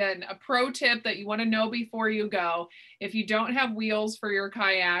 Again, a pro tip that you want to know before you go. If you don't have wheels for your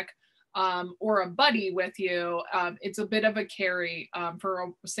kayak, or a buddy with you, it's a bit of a carry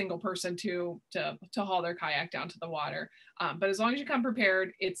for a single person to haul their kayak down to the water. But as long as you come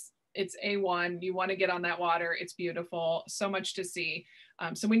prepared, it's A1. You want to get on that water. It's beautiful. So much to see.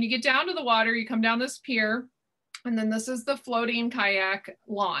 So when you get down to the water, you come down this pier, and then this is the floating kayak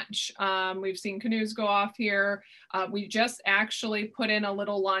launch. We've seen canoes go off here. We just actually put in a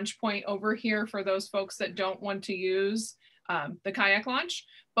little launch point over here for those folks that don't want to use the kayak launch.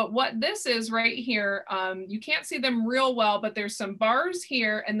 But what this is right here, you can't see them real well, but there's some bars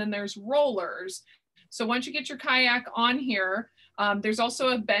here, and then there's rollers. So once you get your kayak on here, there's also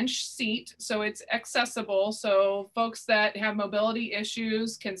a bench seat, so it's accessible. So folks that have mobility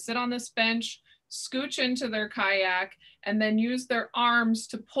issues can sit on this bench, scooch into their kayak, and then use their arms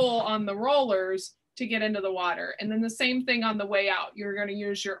to pull on the rollers to get into the water. And then the same thing on the way out. You're going to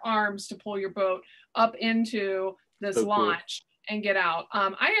use your arms to pull your boat up into this launch and get out.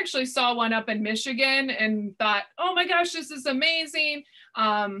 I actually saw one up in Michigan and thought, oh my gosh, this is amazing.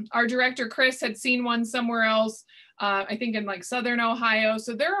 Our director, Chris, had seen one somewhere else, I think in like Southern Ohio.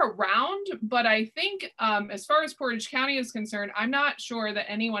 So they're around, but I think as far as Portage County is concerned, I'm not sure that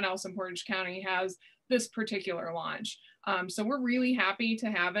anyone else in Portage County has this particular launch. So we're really happy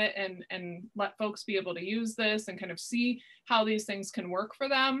to have it and let folks be able to use this and kind of see how these things can work for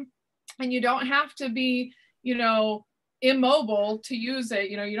them. And you don't have to be, immobile to use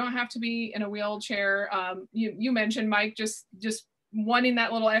it. You don't have to be in a wheelchair. You mentioned, Mike, just wanting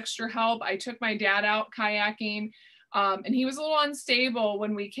that little extra help. I took my dad out kayaking, and he was a little unstable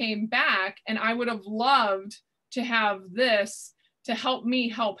when we came back, and I would have loved to have this to help me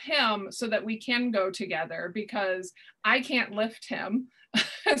help him so that we can go together, because I can't lift him.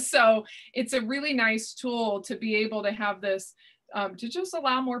 So it's a really nice tool to be able to have this to just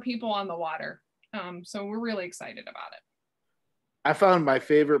allow more people on the water. So we're really excited about it. I found my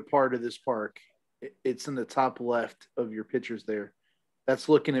favorite part of this park. It's in the top left of your pictures there. That's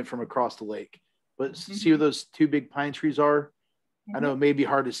looking at from across the lake. But see where those two big pine trees are? I know it may be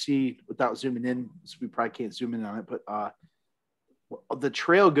hard to see without zooming in, so we probably can't zoom in on it, but the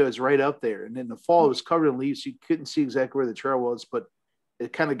trail goes right up there. And in the fall, it was covered in leaves, so you couldn't see exactly where the trail was, but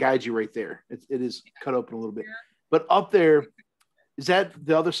it kind of guides you right there. It is cut open a little bit. But up there, is that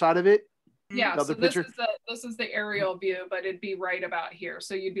the other side of it? Yeah, so this is the aerial view, but it'd be right about here.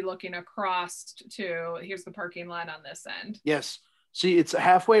 So you'd be looking across to, here's the parking lot on this end. Yes. See, it's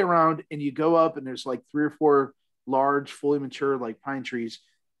halfway around, and you go up, and there's like 3 or 4 large, fully mature, like pine trees,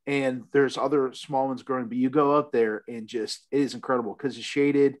 and there's other small ones growing, but you go up there and just, it is incredible because it's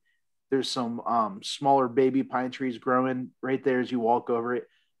shaded. There's some smaller baby pine trees growing right there as you walk over it.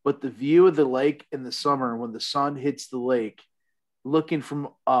 But the view of the lake in the summer, when the sun hits the lake, looking from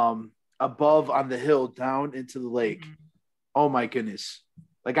above on the hill down into the lake. Oh my goodness.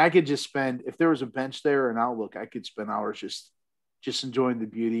 Like I could just spend, if there was a bench there or an outlook, I could spend hours just enjoying the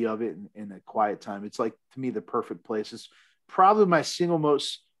beauty of it in a quiet time. It's like, to me, the perfect place. It's probably my single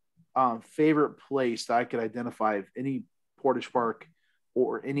most favorite place that I could identify of any Portage Park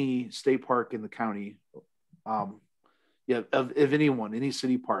or any state park in the county. Of anyone, any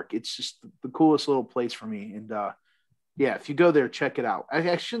city park. It's just the coolest little place for me. And yeah, if you go there, check it out.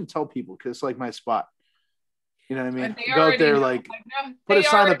 I shouldn't tell people because it's like my spot. You know what I mean? Go out there, like put a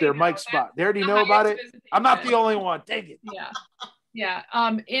sign up there, Mike's spot. They already know about it. I'm not the only one. Dang it. Yeah.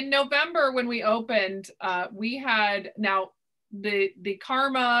 Yeah. In November when we opened, we had now the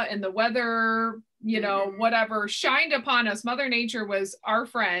karma and the weather, whatever shined upon us. Mother Nature was our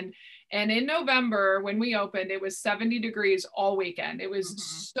friend. And in November when we opened, it was 70 degrees all weekend. It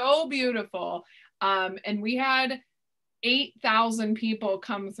was so beautiful. And we had 8,000 people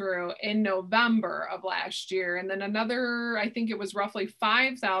come through in November of last year. And then another, I think it was roughly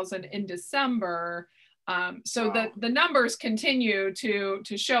 5,000 in December. So wow. the numbers continue to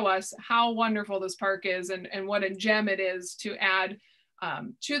show us how wonderful this park is and what a gem it is to add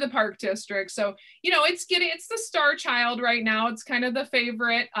to the park district. So, it's the star child right now. It's kind of the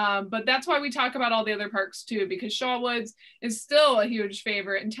favorite, but that's why we talk about all the other parks too, because Shaw Woods is still a huge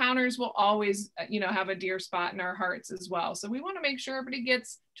favorite, and Towners will always, have a dear spot in our hearts as well. So we want to make sure everybody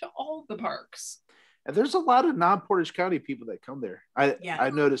gets to all the parks. And there's a lot of non-Portage County people that come there. I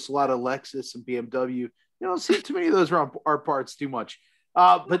noticed a lot of Lexus and BMW. You don't see too many of those around our parts too much.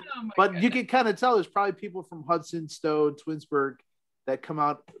 But you can kind of tell there's probably people from Hudson, Stowe, Twinsburg that come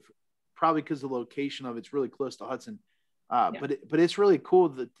out probably because the location of it's really close to Hudson. But it's really cool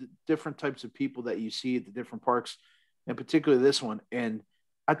the different types of people that you see at the different parks, and particularly this one. And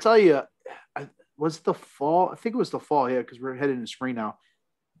I tell you, was it the fall? I think it was the fall, yeah, because we're heading into spring now.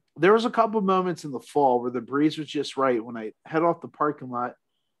 There was a couple of moments in the fall where the breeze was just right. When I head off the parking lot,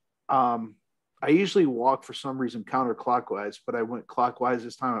 I usually walk for some reason counterclockwise, but I went clockwise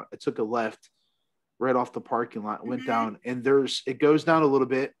this time. I took a left right off the parking lot, went down, and it goes down a little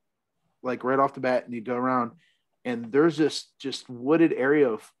bit, like right off the bat, and you go around, and there's this just wooded area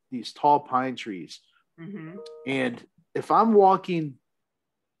of these tall pine trees. And if I'm walking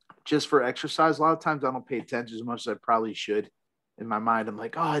just for exercise, a lot of times I don't pay attention as much as I probably should. In my mind, I'm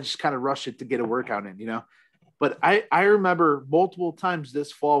like, oh, I just kind of rush it to get a workout in, But I remember multiple times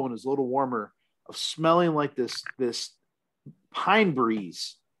this fall when it was a little warmer of smelling like this pine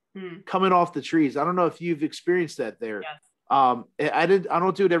breeze coming off the trees. I don't know if you've experienced that there. Yes. I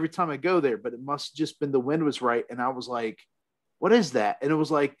don't do it every time I go there, but it must have just been the wind was right. And I was like, what is that? And it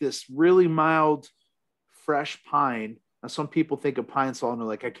was like this really mild, fresh pine. Now, some people think of pine sol and they're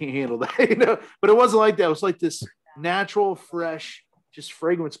like, I can't handle that, but it wasn't like that. It was like this natural, fresh, just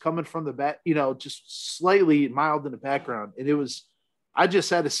fragrance coming from the back, just slightly mild in the background. And I just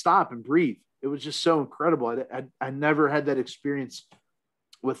had to stop and breathe. It was just so incredible. I never had that experience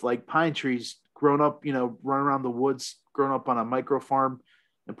with like pine trees growing up, running around the woods, growing up on a micro farm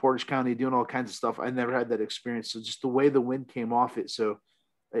in Portage County, doing all kinds of stuff. I never had that experience. So just the way the wind came off it. So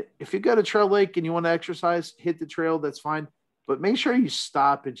if you go to Trail Lake and you want to exercise, hit the trail, that's fine. But make sure you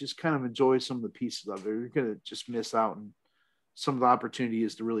stop and just kind of enjoy some of the pieces of it. You're going to just miss out on some of the opportunity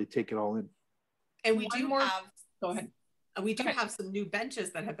is to really take it all in. And Go ahead. We do have some new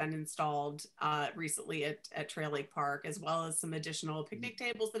benches that have been installed recently at Trail Lake Park, as well as some additional picnic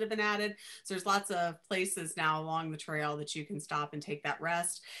tables that have been added. So there's lots of places now along the trail that you can stop and take that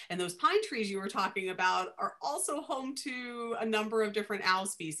rest. And those pine trees you were talking about are also home to a number of different owl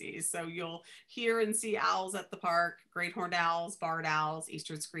species. So you'll hear and see owls at the park: great horned owls, barred owls,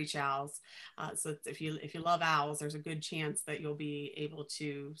 eastern screech owls. So if you love owls, there's a good chance that you'll be able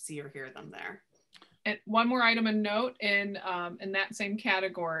to see or hear them there. And one more item of note in that same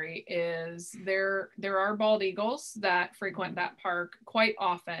category is there are bald eagles that frequent that park quite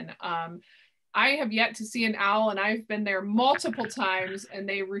often. I have yet to see an owl, and I've been there multiple times, and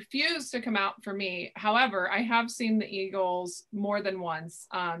they refuse to come out for me. However, I have seen the eagles more than once.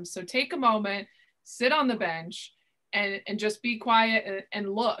 So take a moment, sit on the bench, and just be quiet and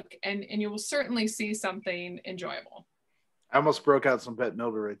look, and you will certainly see something enjoyable. I almost broke out some pet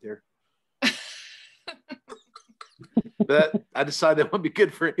Nova right there. But I decided that wouldn't be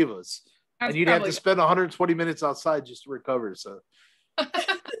good for any of us. And you'd have to spend 120 minutes outside just to recover. So I'll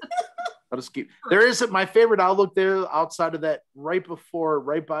just keep. There isn't my favorite outlook there outside of that right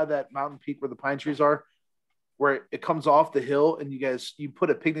by that mountain peak where the pine trees are, where it comes off the hill, and you put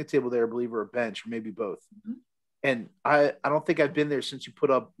a picnic table there, I believe, or a bench, or maybe both. And I don't think I've been there since you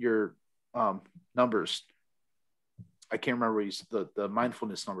put up your numbers. I can't remember the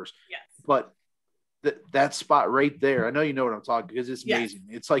mindfulness numbers. Yes. But that spot right there, I know you know what I'm talking, because it's amazing.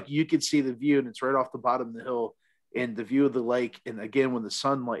 Yes. It's like you can see the view, and it's right off the bottom of the hill, and the view of the lake. And again, when the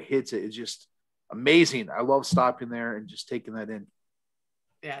sunlight hits it, it's just amazing. I love stopping there and just taking that in.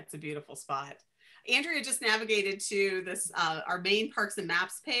 Yeah, it's a beautiful spot. Andrea just navigated to this our main Parks and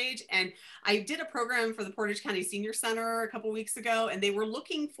Maps page, and I did a program for the Portage County Senior Center a couple weeks ago, and they were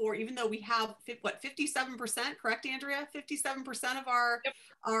looking for, even though we have 57%, correct, Andrea? 57% of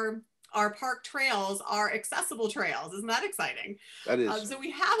our park trails are accessible trails. Isn't that exciting? That is. So we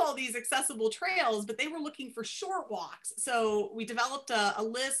have all these accessible trails, but they were looking for short walks. So we developed a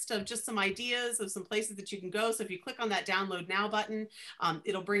list of just some ideas of some places that you can go. So if you click on that download now button,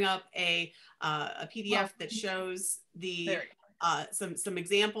 it'll bring up a PDF that shows some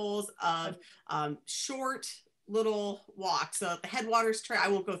examples of short little walk. So the Headwaters Trail, I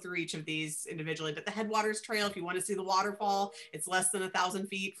won't go through each of these individually, but the Headwaters Trail, if you want to see the waterfall, it's less than 1,000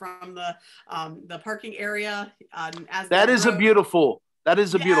 feet from the parking area. That is a beautiful, not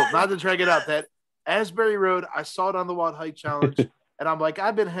to drag it out, that Asbury Road, I saw it on the Wild Hike Challenge, and I'm like,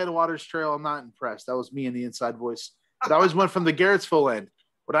 I've been Headwaters Trail, I'm not impressed. That was me in the inside voice. But I always went from the Garrettsville end.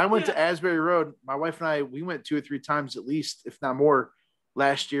 When I went to Asbury Road, my wife and I, we went 2 or 3 times at least, if not more.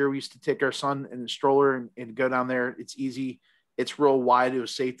 Last year, we used to take our son in a stroller and go down there. It's easy. It's real wide. It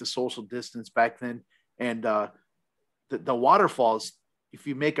was safe to social distance back then. And the waterfalls, if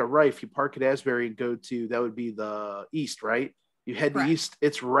you make a right, if you park at Asbury and go to, that would be the east, right? You head east,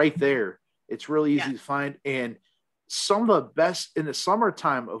 it's right there. It's really easy to find. And some of the best in the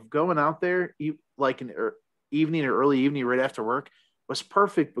summertime of going out there, like in evening or early evening right after work, was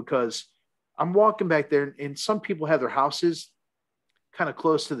perfect because I'm walking back there and some people have their houses kind of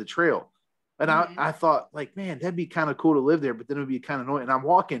close to the trail. And I thought, like, man, that'd be kind of cool to live there, but then it would be kind of annoying. And I'm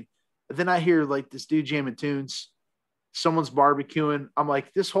walking, and then I hear like this dude jamming tunes, someone's barbecuing. I'm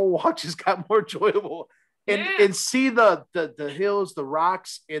like, this whole walk just got more enjoyable. And see the hills, the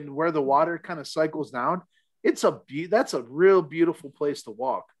rocks, and where the water kind of cycles down. That's a real beautiful place to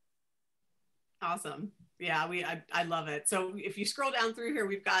walk. Awesome. Yeah, I love it. So if you scroll down through here,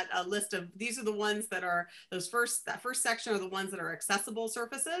 we've got a list of, these are the ones that are that first section are the ones that are accessible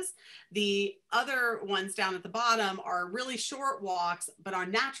surfaces. The other ones down at the bottom are really short walks, but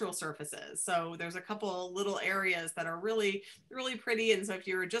on natural surfaces. So there's a couple little areas that are really, really pretty. And so if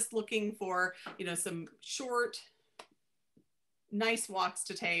you're just looking for, some short, nice walks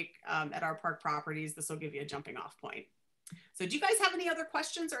to take at our park properties, this will give you a jumping off point. So do you guys have any other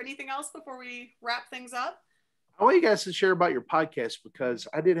questions or anything else before we wrap things up? I want you guys to share about your podcast, because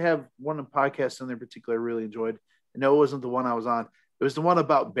I did have one podcast on there in particular I really enjoyed. I know it wasn't the one I was on. It was the one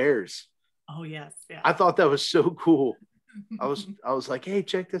about bears. Oh, yes. Yeah. I thought that was so cool. I was like, hey,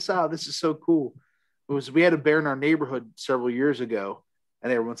 check this out. This is so cool. We had a bear in our neighborhood several years ago,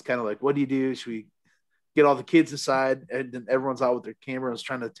 and everyone's kind of like, what do you do? Should we get all the kids inside? And then everyone's out with their cameras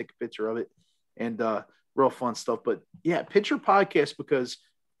trying to take a picture of it. And real fun stuff. But yeah, picture podcast, because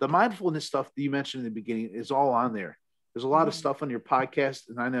the mindfulness stuff that you mentioned in the beginning is all on there. There's a lot of stuff on your podcast,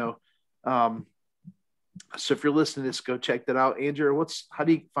 and I know. So if you're listening to this, go check that out. Andrew, how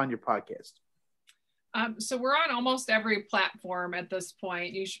do you find your podcast? So we're on almost every platform at this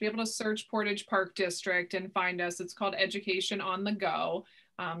point. You should be able to search Portage Park District and find us. It's called Education on the Go.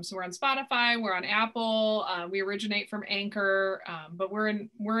 So we're on Spotify, we're on Apple, we originate from Anchor, but we're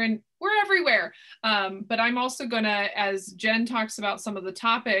everywhere. But I'm also gonna, as Jen talks about some of the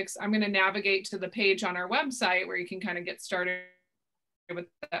topics, I'm gonna navigate to the page on our website where you can kind of get started with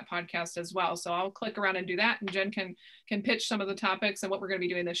that podcast as well. So I'll click around and do that, and Jen can pitch some of the topics and what we're going to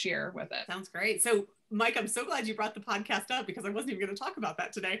be doing this year with it. Sounds great. So Mike, I'm so glad you brought the podcast up, because I wasn't even going to talk about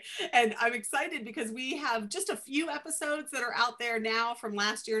that today. And I'm excited because we have just a few episodes that are out there now from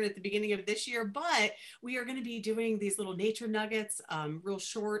last year and at the beginning of this year, but we are going to be doing these little nature nuggets, real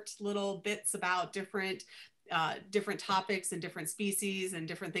short little bits about different topics and different species and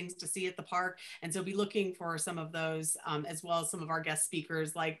different things to see at the park. And so be looking for some of those, as well as some of our guest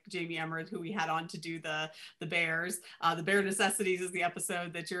speakers like Jamie Emmerich, who we had on to do the bears. The Bear Necessities is the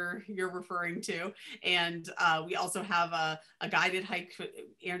episode that you're referring to. And we also have a guided hike.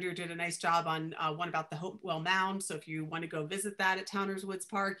 Andrew did a nice job on one about the Hopewell Mound. So if you want to go visit that at Towners Woods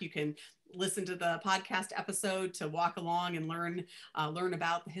Park, you can listen to the podcast episode to walk along and learn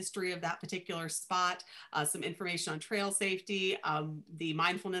about the history of that particular spot. Some information on trail safety. The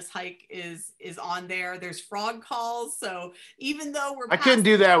mindfulness hike is on there. There's frog calls. So even though I couldn't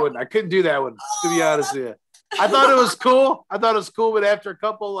do that one. To be honest with you. I thought it was cool. But after a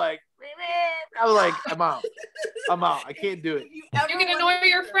couple, I was like, I'm out. I can't do it. You can annoy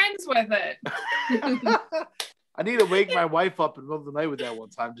your friends with it. I need to wake my wife up in the middle of the night with that one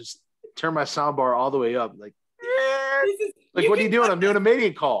time. Just turn my sound bar all the way up. What are you doing? I'm doing a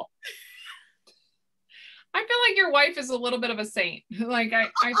mating call. I feel like your wife is a little bit of a saint. I feel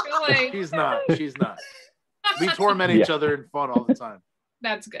like she's not. We torment each other in fun all the time.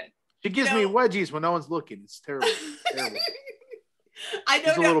 That's good. She gives me wedgies when no one's looking. It's terrible. I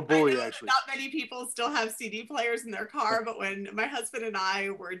know, a little bully, actually. Not many people still have CD players in their car, but when my husband and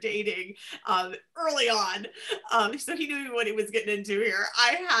I were dating early on, so he knew what he was getting into here.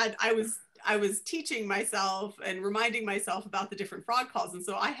 I was teaching myself and reminding myself about the different frog calls, and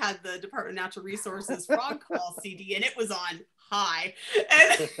so I had the Department of Natural Resources frog call CD, and it was on high.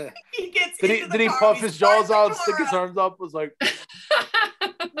 And he gets did he puff his jaws out and stick his arms up? Was like,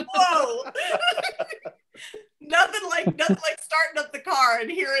 whoa. Nothing like starting up the car and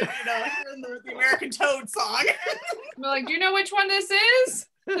hearing the American Toad song. We're like, do you know which one this is?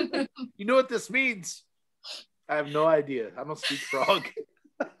 You know what this means? I have no idea. I don't speak frog.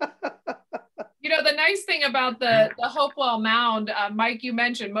 The nice thing about the Hopewell Mound, Mike, you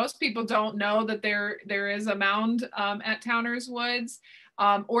mentioned, most people don't know that there is a mound at Towners Woods,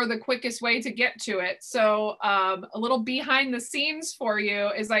 or the quickest way to get to it. So a little behind the scenes for you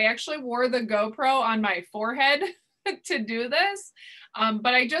is I actually wore the GoPro on my forehead to do this.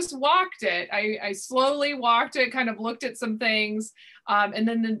 But I just walked it. I slowly walked it, kind of looked at some things, and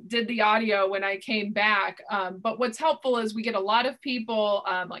then did the audio when I came back. But what's helpful is we get a lot of people,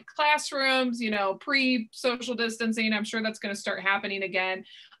 like classrooms, pre-social distancing. I'm sure that's going to start happening again.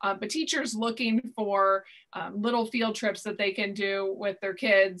 But teachers looking for little field trips that they can do with their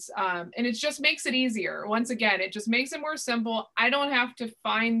kids. And it just makes it easier. Once again, it just makes it more simple. I don't have to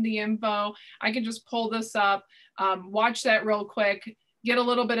find the info. I can just pull this up, watch that real quick, get a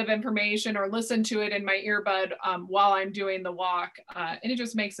little bit of information, or listen to it in my earbud while I'm doing the walk. And it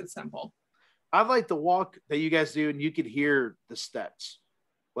just makes it simple. I like the walk that you guys do, and you could hear the steps.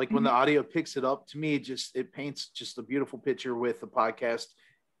 Like when the audio picks it up, to me, it paints just a beautiful picture with the podcast,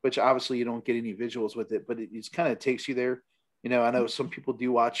 which obviously you don't get any visuals with it, but it just kind of takes you there. I know some people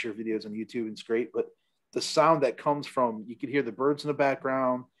do watch your videos on YouTube, and it's great, but the sound that comes from, you can hear the birds in the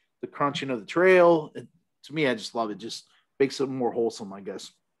background, the crunching of the trail. To me, I just love it. Just makes it more wholesome, I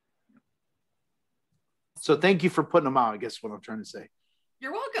guess. So thank you for putting them out, I guess what I'm trying to say.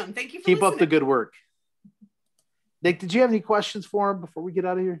 You're welcome. Thank you for Keep listening. up the good work. Nick, did you have any questions for him before we get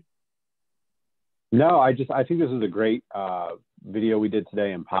out of here? No, I think this is a great video we did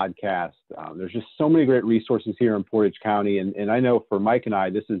today and podcast. There's just so many great resources here in Portage County. And I know for Mike and I,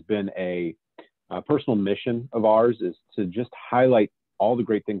 this has been a personal mission of ours, is to just highlight all the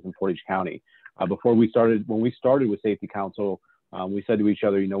great things in Portage County. When we started with Safety Council, we said to each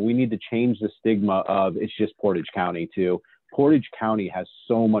other, we need to change the stigma of it's just Portage County to Portage County has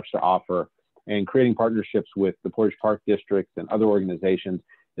so much to offer, and creating partnerships with the Portage Park districts and other organizations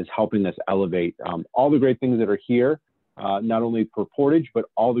is helping us elevate all the great things that are here, not only for Portage, but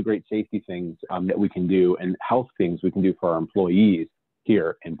all the great safety things that we can do and health things we can do for our employees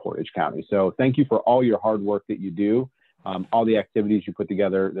here in Portage County. So thank you for all your hard work that you do, all the activities you put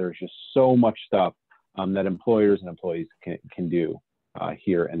together. There's just so much stuff that employers and employees can do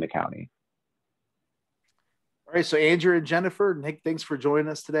here in the county. All right, so Andrew and Jennifer, Nick, thanks for joining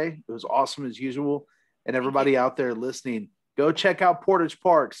us today. It was awesome as usual. And everybody out there listening, go check out Portage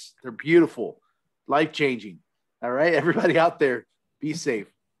Parks. They're beautiful, life-changing. All right, everybody out there, be safe.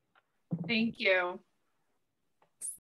 Thank you.